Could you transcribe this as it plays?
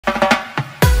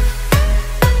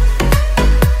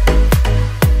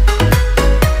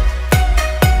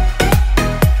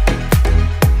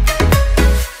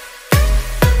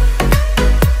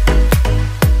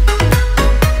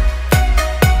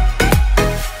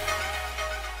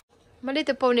My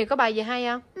Little Pony có bài gì hay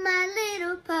không? My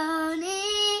little pony,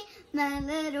 my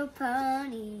little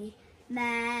pony,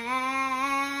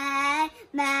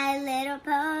 my little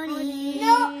pony.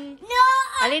 No, no.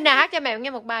 Athena hát cho mẹ nghe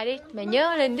một bài đi. Mẹ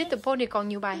nhớ lên Little Pony còn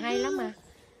nhiều bài hay lắm mà.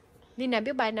 Athena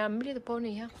biết bài nào Little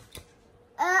Pony không?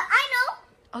 I know.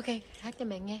 Ok, hát cho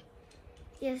mẹ nghe.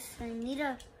 Yes, I need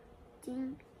a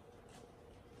thing.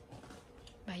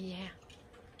 Bài gì hả?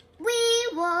 We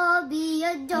will be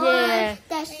adored. Yeah.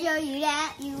 That show you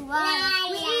that you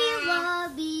want. We will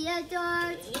be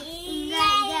adored.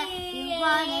 That you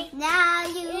want it. Now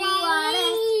you want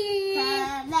it.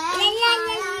 Come and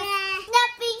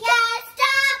nothing can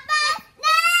stop us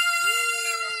now.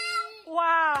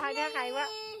 Wow, hay quá.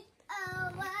 Oh,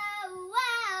 wow,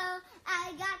 wow. I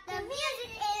got the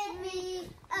music in me.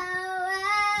 Oh,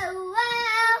 wow,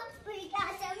 wow. We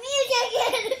got the music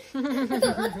in me.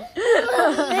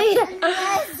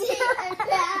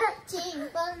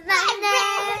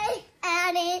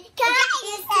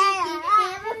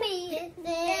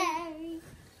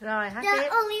 Rồi hát The tiếp.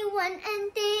 only one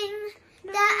and thing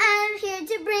that I'm here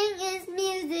to bring is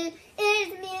music. It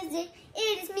is music.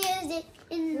 It is music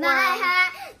in my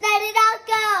heart. Let it all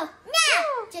go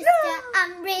now. Just a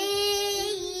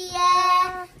umbrella.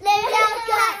 Let it all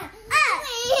go.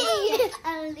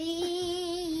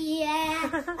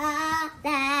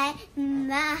 That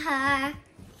my heart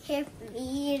here for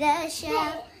me to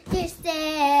show. Just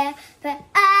there for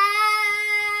I.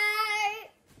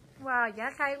 Wow,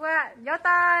 dạ hay quá. Vỗ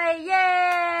tay.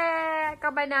 Yeah.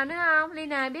 Còn bài nào nữa không?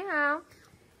 Lina biết không?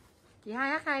 Chị hai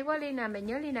hát hay quá. Lina, mẹ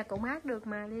nhớ Lina cũng hát được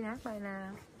mà. Lina hát bài nào?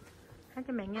 Hát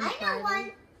cho mẹ nghe một bài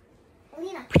đi.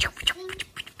 Athena.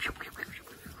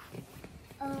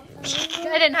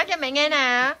 Aiden hát cho mẹ nghe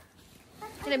nè.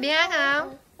 Aiden biết hát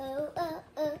không?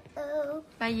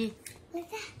 Bài gì?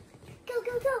 Go,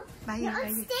 go, go. Bài gì? You're Bài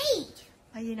on gì? stage.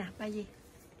 Bài gì nè? Bài gì?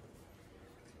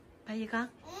 Bài gì con?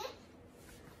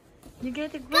 You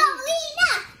get the Go, green.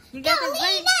 Lena. You Go, get the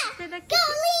green. Lena. Go,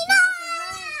 Lena.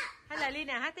 Hay là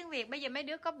Lina hát tiếng Việt. Bây giờ mấy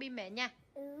đứa copy mẹ nha.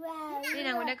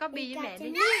 Lina ngồi đây copy với mẹ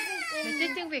đi. Mẹ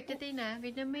viết tiếng Việt cho Tina.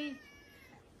 Vietnamese.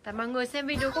 Tại mọi người xem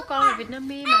video của con là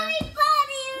Vietnamese mà.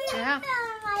 Được không?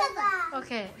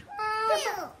 Ok.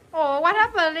 Oh, what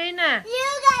happened, Lina? You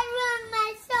guys ruined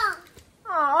my song.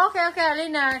 Oh, ok,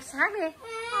 Lina hát đi.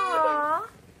 Oh.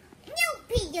 No,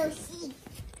 Yoshi.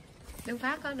 Đừng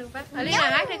phát con, đừng phát. Lina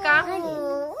hát đi con.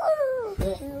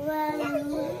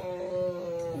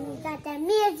 Got that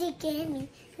music in me.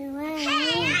 I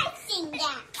sing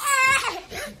that.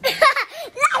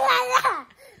 La la la.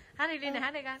 Hát đi Lina,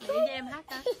 hát đi con. Để cho em hát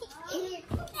con.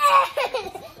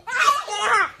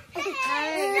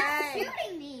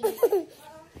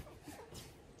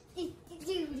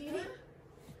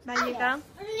 Bài gì con?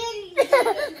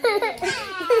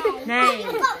 Này.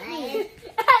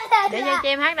 Để cho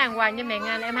em hát đàng hoàng cho mẹ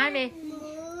nghe. Em hát đi.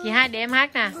 Chị hai để em hát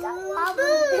nè.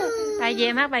 Bài gì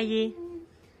em hát bài gì?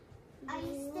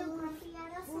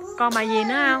 Còn bài gì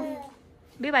nữa không?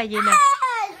 Biết bài gì nè?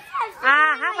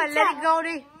 À, hát bài Let It Go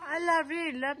đi. I love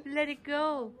you, let it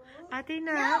go.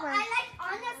 Athena hát bài. I like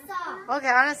Anna's song.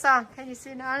 Okay, Anna's song. Can you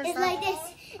sing Anna's It's song? like this.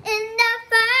 In the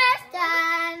first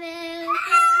time in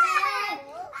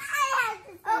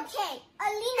Okay,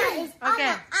 Athena is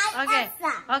Okay, Anna. okay,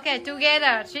 okay.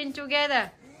 Together, sing together.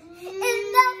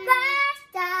 In the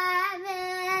first time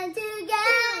in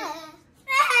together.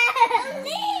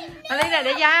 Athena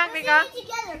để cho hát đi con.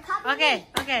 Okay,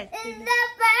 okay. In the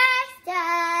first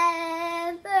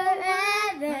time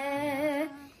forever.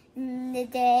 The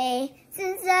day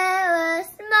since I was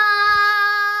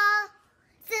small.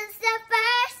 Since the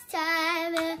first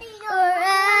time in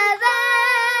forever.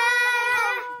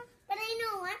 But I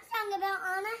know one song about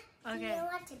Anna. Okay. Do you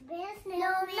want to be a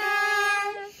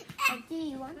snowman? Do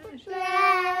you want to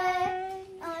play?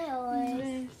 I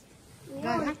always.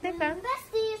 Rồi hát tiếp con.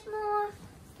 Besties more,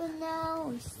 but now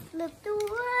we slipped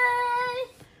away.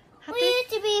 Hát We tiếp. used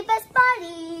to be best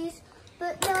buddies,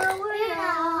 but now we're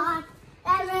not.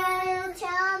 Everyone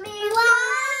tell me why.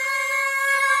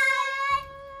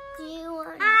 Do you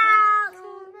want to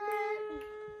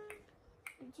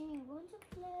do you want to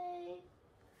play?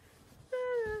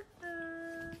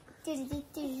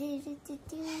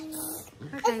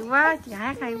 Hát hay quá, chị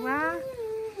hát hay quá.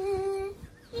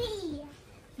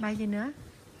 Bài gì nữa?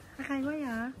 Hát hay quá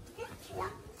vậy.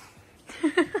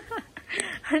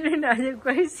 Anh ấy nói như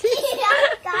crazy.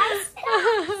 Guys, stop!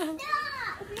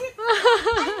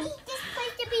 I need this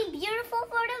place to be beautiful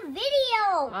for the video.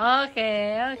 Okay,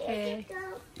 okay.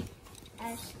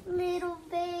 As little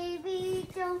baby,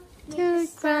 don't To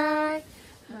cry.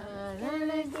 Na na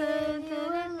na na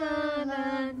na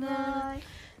na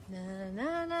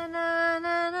na na na.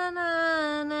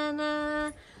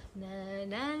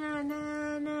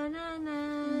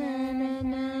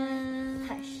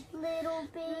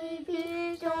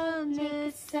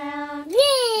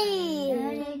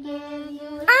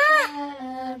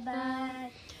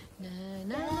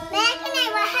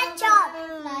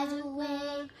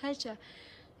 star.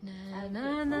 Na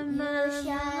na na na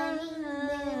shining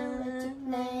mirror to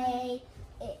play.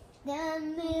 The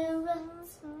mirror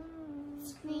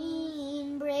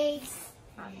screen breaks.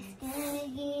 It's gonna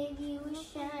give you a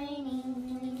shining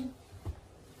ring.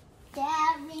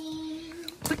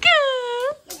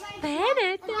 Té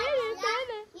đi.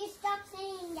 You stop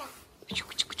saying that.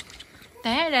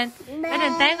 Té Aden.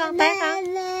 Aden té con.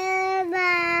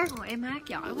 Ồ, em hát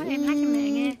giỏi quá, em hát cho mẹ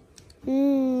nghe.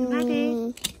 Em hát đi.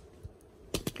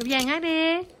 Cục vàng hát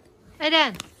đi.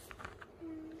 Aden.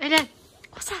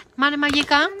 Man này màu gì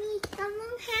con? Con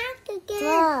muốn hát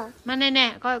kìa. Man này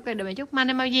nè, coi đợi mẹ chút. Man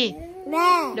này màu gì?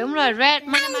 Red. Đúng rồi, red.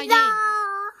 Man này màu gì?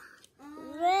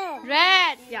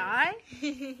 Red. Giỏi.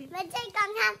 Mẹ thấy con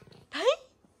hát. Thấy.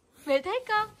 Mẹ thấy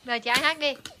con. Rồi chị ai hát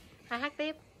đi. Ai hát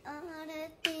tiếp. All the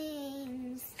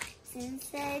things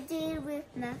since I did with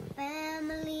my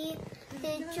family,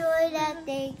 the joy that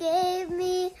they gave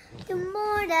me, the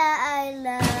more that I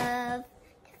love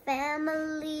the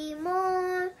family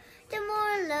more, the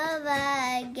more love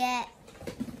I get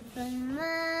from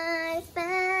my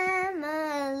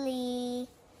family.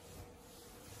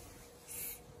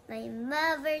 My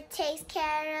mother takes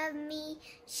care of me.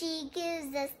 She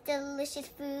gives us delicious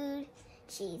food.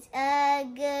 She's a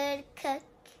good cook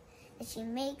and she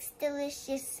makes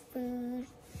delicious food.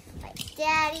 My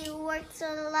daddy works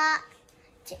a lot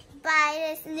to buy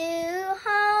this new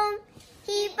home.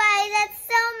 He buys us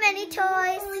so many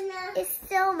toys. It's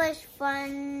so much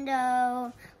fun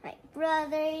though. My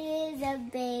brother is a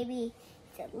baby.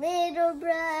 He's a little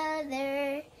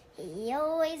brother. He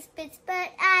always spits,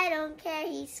 but I don't care.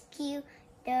 He's cute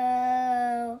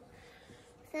though.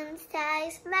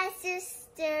 Sometimes my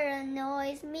sister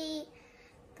annoys me,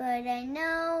 but I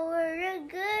know we're a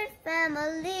good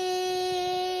family.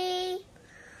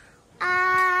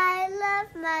 I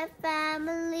love my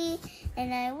family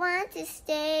and I want to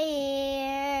stay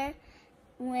here.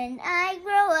 When I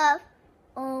grow up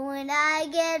or when I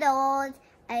get old,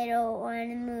 I don't want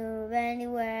to move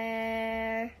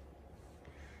anywhere.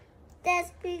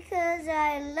 That's because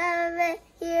I love it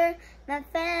here. My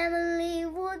family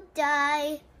would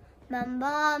die. My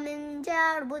mom and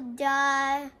dad would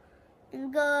die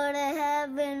and go to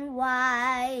heaven.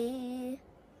 Why?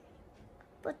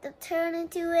 But they'll turn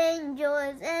into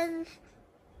angels and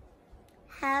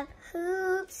have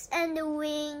hoops and the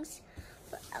wings.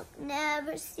 But I'll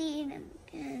never see them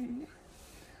again.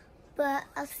 But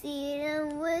I'll see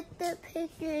them with the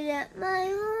pictures at my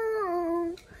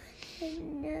home.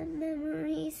 And the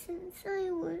memories since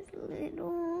I was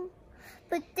little.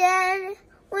 But then,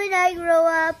 when I grow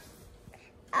up,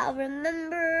 I'll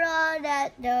remember all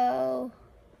that though.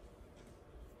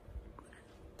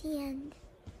 The end.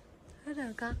 Hết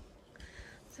rồi con.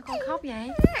 Sao con khóc vậy?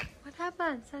 What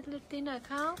happened? Sao Tina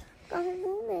khóc? Con không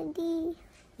muốn mẹ đi.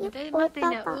 Mình thấy mắt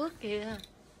Tina ướt kìa.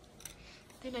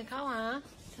 Tina khóc hả?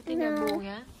 Sao Tina buồn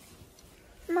vậy?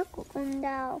 Mắt của con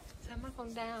đau. Sao mắt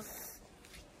con đau?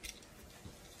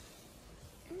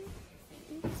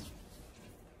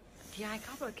 Chị hai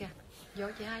khóc rồi kìa. Dỗ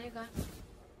chị hai với con.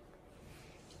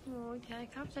 Ôi, chị hai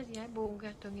khóc sao chị hai buồn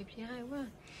kìa. Tội nghiệp chị hai quá.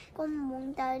 Con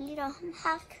muốn tới little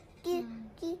hug.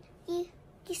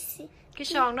 Cái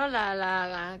son đó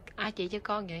là ai chị cho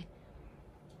con vậy?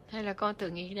 Hay là con tự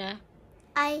nghĩ ra?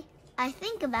 I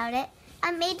think about it.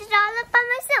 I made it all up by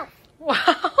myself. Wow.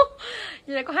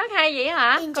 Vậy là con hát hay vậy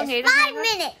hả? In Con just nghĩ 5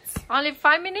 minutes. Only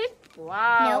 5 minutes?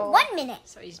 Wow. No, 1 minute.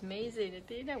 So it's amazing.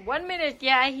 Tina. 1 minute,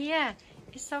 yeah, I hear.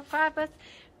 It's so fast, but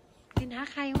Tina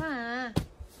hát hay quá à.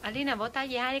 Aleena vỗ tay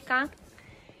về hai đi con.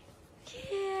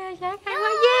 Yeah, hát hay quá.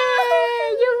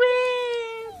 Yeah, you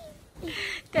win.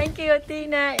 Thank you,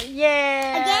 Tina.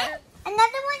 Yeah. Again,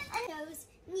 another one. Toes,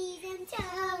 knees and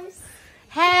toes.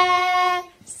 Head,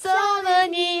 shoulder,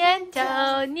 knee and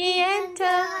toe,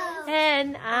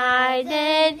 and eye,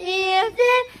 then ear,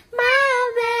 then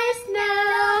mouth, and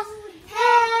nose.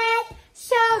 Head,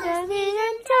 shoulder, knee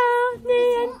and toe,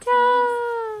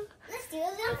 Let's do it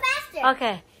a little faster.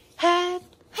 Okay. Head,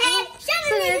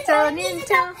 shoulder, knee and toe, knee and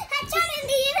toe. Head, shoulder,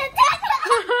 knee and toe.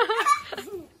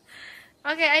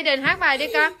 Okay, Aiden hát bài đi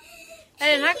con.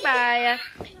 Aiden hát bài.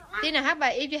 Tina hát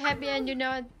bài If You Happy and You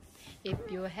Know. If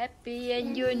you're happy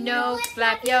and you know,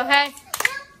 clap your hands.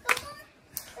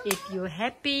 If you're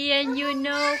happy and you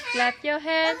know, clap your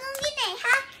hands.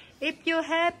 If you're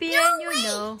happy and you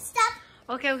know.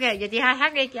 Ok, giờ chị hai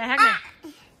hát đi, chị hai hát nè.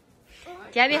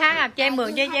 Chị hai biết hát à? Cho em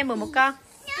mượn, cho em mượn một con.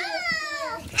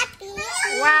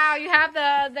 Wow, you have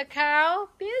the cow.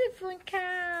 Beautiful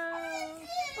cow.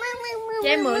 Cho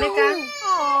em mượn đi con.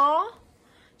 Aww.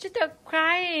 Just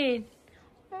crying.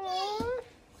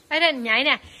 Ở đây nhảy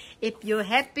nè. If you're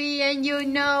happy and you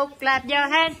know, clap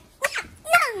your hands.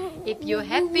 If you're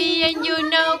happy and you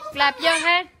know, clap your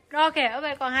hand. Rồi kìa, ở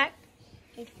bên con hát.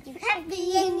 If you're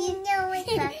happy and you know it,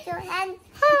 clap your hand.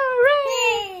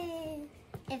 Hooray!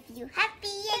 If you're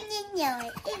happy and you know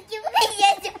it, if you're happy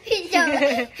and you know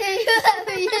it,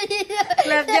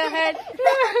 Clap your hand.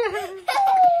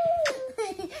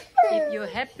 If you're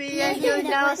happy and you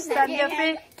know, stamp your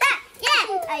feet. Yeah!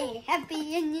 Are you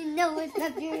happy and you know it,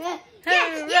 clap your hand.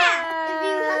 Yeah, yeah! If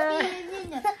you're happy and you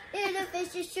know it, the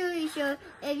face is sure.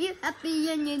 If you're happy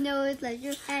and you know it, clap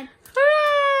your hand.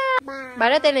 Bài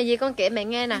đó tên là gì con kể mẹ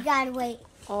nghe nè. You gotta wait.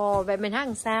 Ồ, vậy mình hát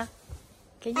làm sao?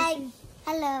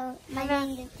 Hello, my name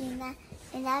is Athena,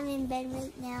 and I'm in bed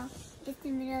right now. It's the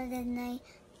middle of the night,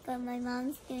 but my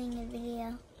mom's doing a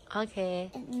video. Ok.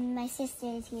 And my sister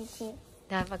is here too.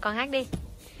 Rồi, và con hát đi.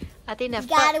 Athena, You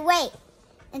gotta wait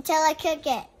until I cook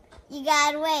it. You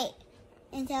gotta wait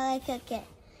until I cook it.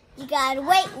 You gotta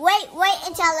wait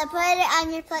until I put it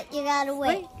on your plate. You gotta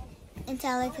wait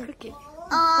until I cook it.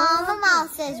 My mom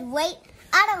says wait.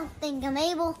 I don't think I'm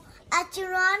able. I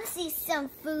just want to see some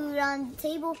food on the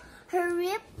table.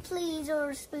 Hurry up, please, or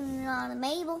a spoon on a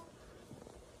Mabel.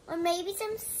 Or maybe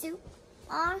some soup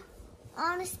on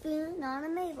a spoon on a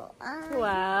Mabel.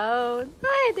 Wow,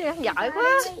 thì hát giỏi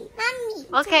quá.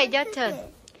 Ok, your turn.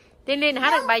 Linh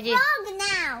hát được bài gì?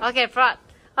 Ok, Frog.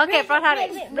 Ok, Frog hát được.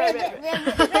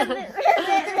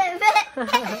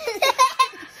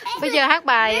 Bây giờ hát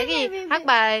bài cái gì? Hát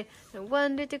bài One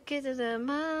little kid to the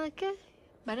market.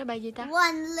 Bài đó bài gì ta?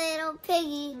 One little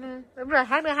piggy. Đúng rồi,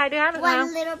 hát được, hai đứa hát được One không?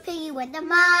 little piggy went to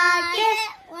market.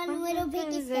 One little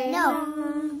piggy said no.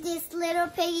 This little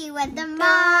piggy went to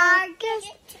market.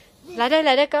 Lại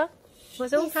đây con. Ngồi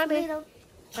xuống hát đi.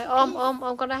 Rồi ôm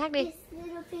con đó hát đi.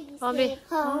 Ôm đi.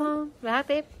 Rồi hát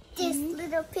tiếp. This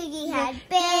little piggy had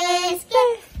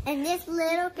biscuit, and this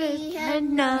little piggy had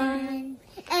none.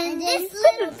 And this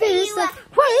little piggy went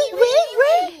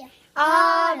wee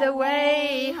all the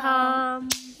way home.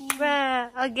 Well,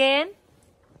 again.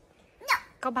 No.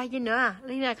 Có bài gì nữa à?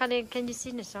 Lena, can you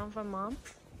sing a song for mom?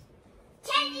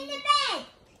 Cat in the bed.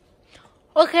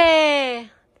 Okay.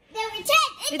 There was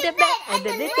cat In the bed, and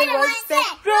the little one said,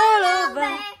 roll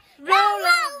over, roll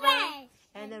over,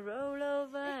 and the roll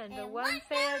over, and the one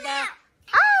fell down.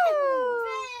 Oh!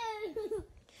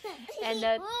 And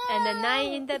the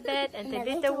nine in the bed, and the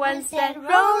little one said,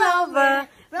 roll over,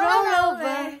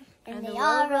 and they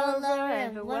all rolled over,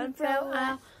 and the one fell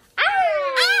out. Ow!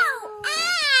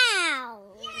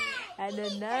 And the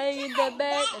nine in the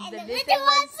bed, and the little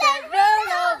one said, roll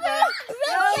over.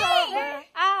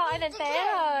 Ow, Aiden té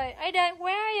rồi. Aiden,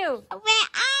 where are you? Where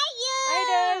are you?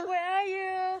 Aiden, where are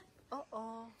you?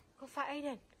 Không phải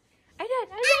Aiden. Aiden,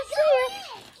 I see you.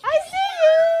 I see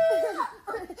you.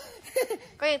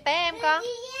 Có gì té em con?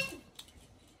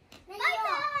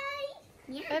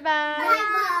 Bye bye.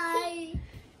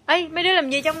 Ê, mấy đứa làm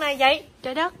gì trong này vậy?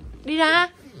 Trời đất, đi ra.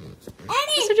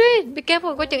 Sorry, be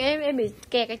careful, có chừng em bị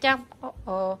kẹt ở trong.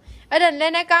 Aiden,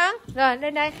 lên đây con. Rồi,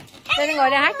 lên đây. Lên đây ngồi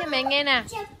đây hát cho mẹ nghe nè.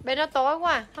 Bên đó tối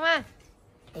quá, come on.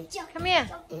 Come here.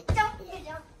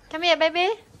 Come here, baby.